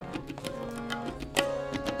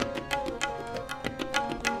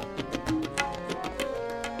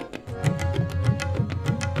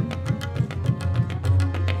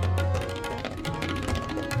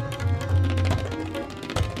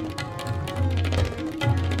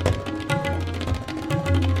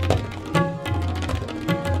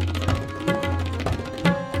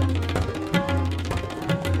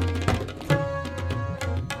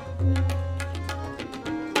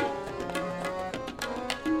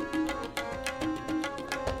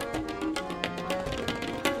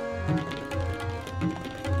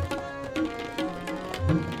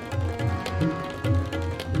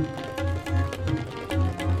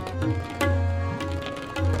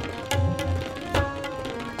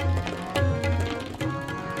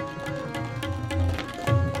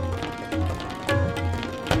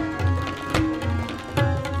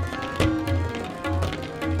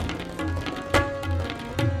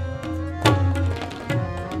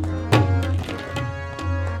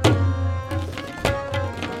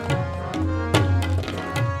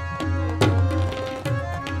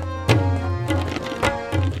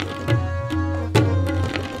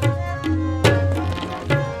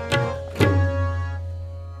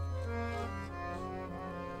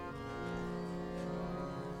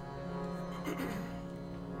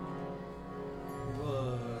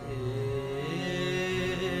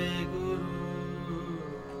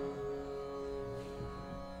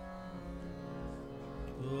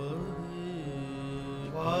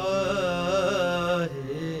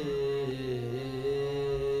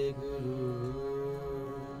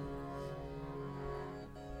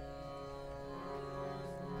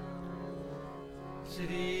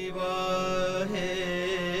श्री वाहे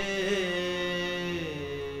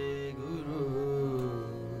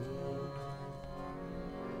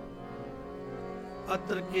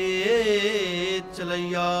अत्र के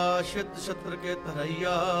चलैया शत शत्र के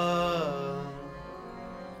तरैया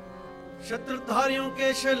शत्रधारियों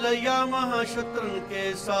के शलैया महाशत्रन के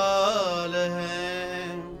साल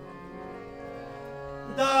हैं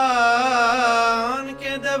दान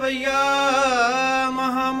के दवैया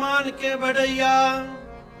महामान के बढ़ैया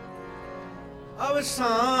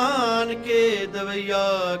अवसान के दवैया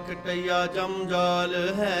कटैया जमजाल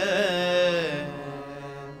है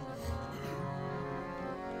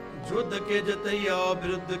युद्ध के जतैया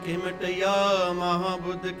विरुद्ध के मिटैया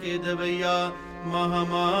महाबुद्ध के दवैया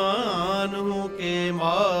महामान हूँ के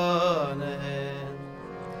मान है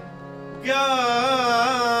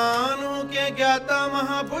ज्ञान हूँ के ज्ञाता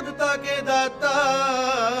महाबुद्धता के दाता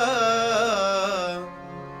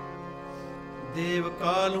देव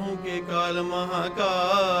काल हूँ के काल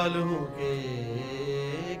महाकाल हूँ के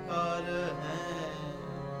काल है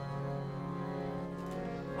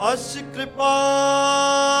अस कृपान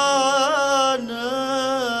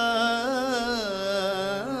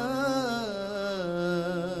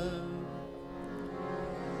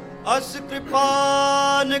अस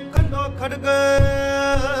कृपान कंडो खड़ग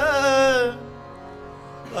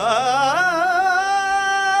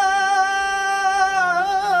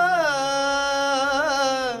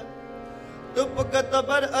तुपगत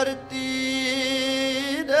बर अरती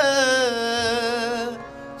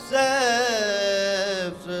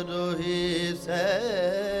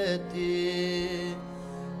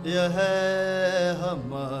यह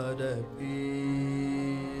हमारा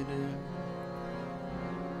पीर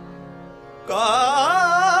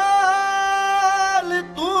काल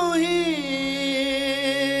तू ही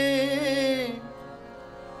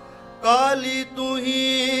काली तू ही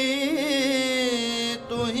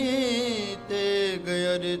ते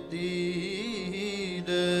गयर तीर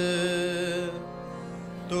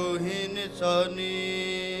तू ही निशानी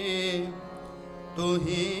तू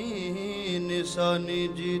ही निशानी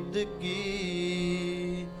जीत की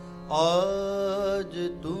आज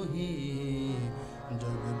तू ही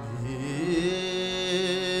जग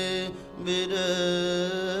बीर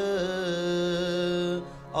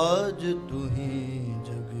आज तू ही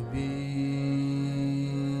जग बीर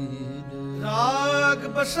राग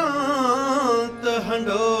बसंत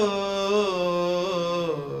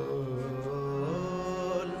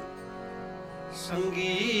हंडोल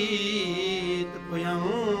संगीत पुयं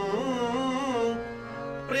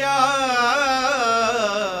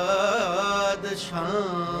प्रयाद शांद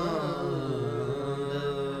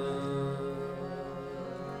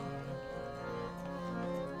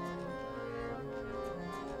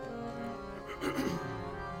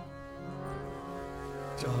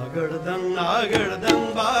झागड़दंग नागड़दंग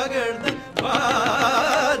बागड़दंग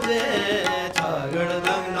बाजे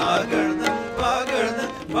झागड़दंग नागड़दंग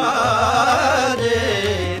बागड़दंग बाजे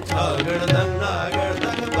झागड़दंग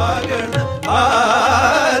नागड़दंग बागड़दंग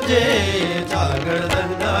बाजे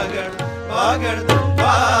झागड़दंग नागड़दंग बागड़दंग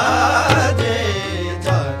बाजे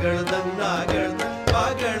झागड़दंग नागड़दंग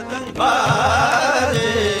बागड़दंग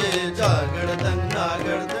बाजे झागड़दंग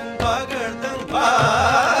नागड़दंग बागड़दंग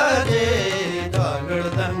बाजे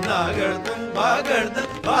झागड़दंग नागड़दंग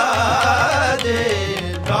बागड़दंग बाजे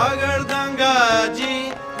झागड़दंग गाजी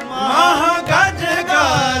महागज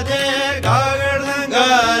गाजे झागड़दंग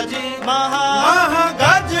गाजी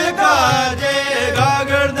महागज गाजे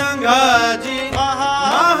झागड़दंग गाजी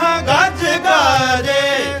महागज गाजे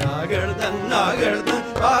झागड़दंग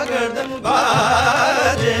नागड़दंग बागड़दंग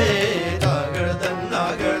बाजे झागड़दंग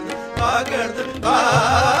नागड़दंग बागड़दंग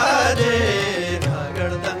बाजे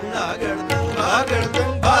झागड़दंग नागड़दंग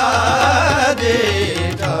बागड़दंग बाजे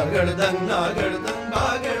झागड़दंग नागड़दंग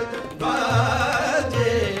बागड़दंग बाजे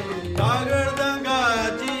झागड़दंग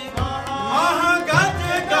गाजी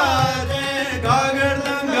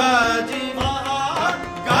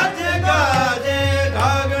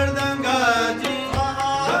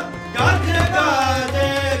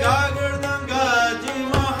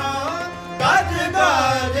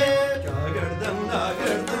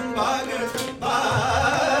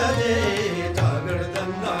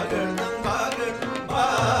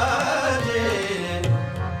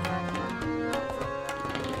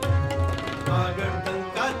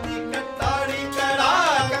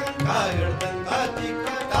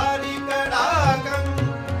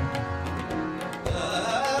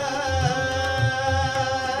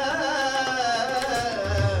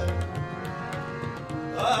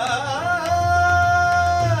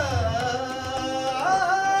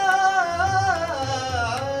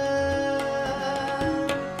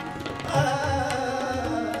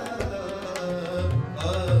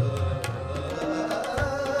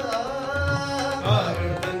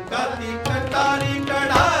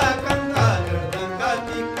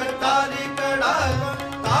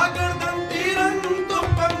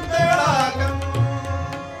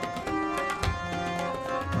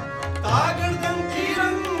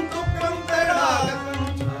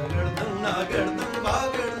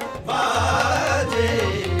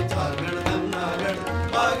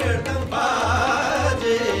झागड़दंग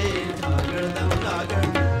बाजे, झागड़दंग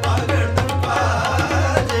नागड़दंग बागड़दंग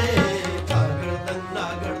बाजे, झागड़दंग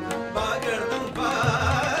नागड़दंग बागड़दंग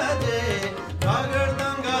बाजे,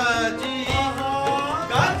 झागड़दंग गाजी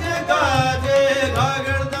गाजे गाजे,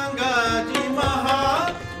 झागड़दंग गाजी महा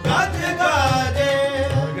गाजे गाजे,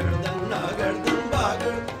 झागड़दंग नागड़दंग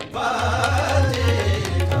बागड़दंग बाजे,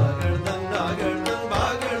 झागड़दंग नागड़दंग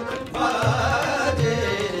बागड़दंग बाजे।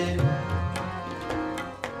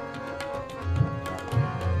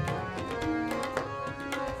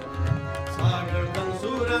 सागरदंग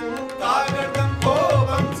सूरंग कागरदंग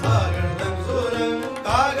कोपं, सागरदंग सूरंग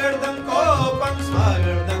कागरदंग कोपं,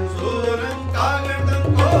 सागरदंग सूरंग कागरदंग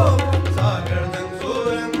कोपं, सागरदंग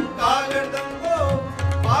सूरंग कागरदंग कोपं,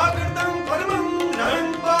 पागरदंग परमं रणं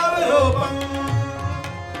पावरोपं,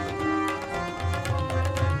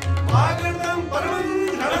 पागरदंग परमं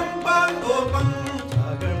रणं पावरोपं,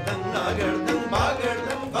 सागरदंग नागरदंग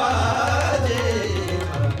बागरदंग बाजे,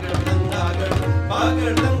 सागरदंग नागरदंग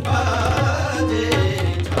बागरदंग बाजे,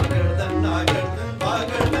 झागड़दंग नागड़दंग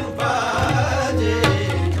बागड़दंग बाजे,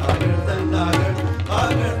 झागड़दंग नागड़दंग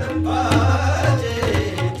बागड़दंग बाजे,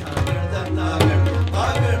 झागड़दंग नागड़दंग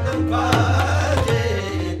बागड़दंग बाजे,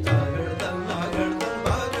 झागड़दंग नागड़दंग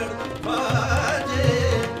बागड़दंग बाजे।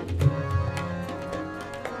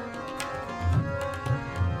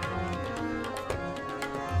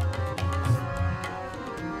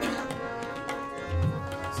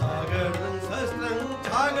 सागरदंग सहस्त्रं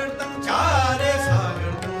झागड़दंग चारे,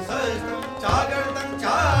 सागरदंग सहस्त्रं झागड़दंग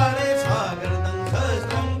चारे, सागरदंग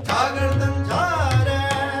सहस्त्रं झागड़दंग चारे।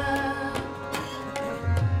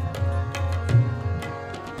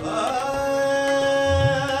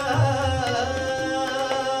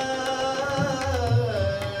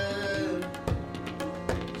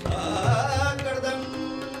 सागरदंग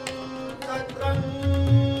सहस्त्रं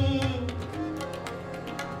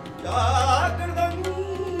झागड़दंग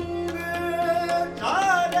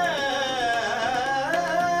चारे,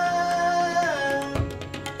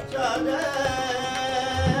 चारे।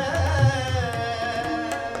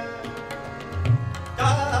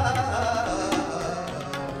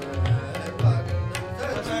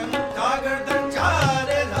 झागड़दंग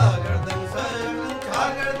चारे, झागड़दंग सहस्त्रं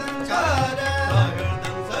झागड़दंग चारे,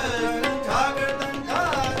 झागड़दंग सहस्त्रं झागड़दंग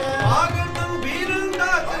चारे, बागड़दंग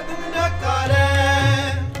बीरंगा जगदंग कारे,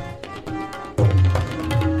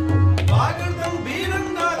 बागड़दंग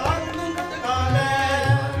बीरंगा जगदंग कारे,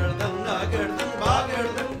 झागड़दंग नागड़दंग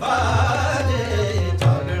बागड़दंग बाजे,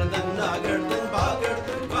 झागड़दंग नागड़दंग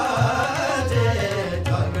बागड़दंग बाजे,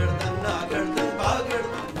 झागड़दंग नागड़दंग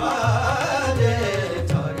बागड़दंग बाजे।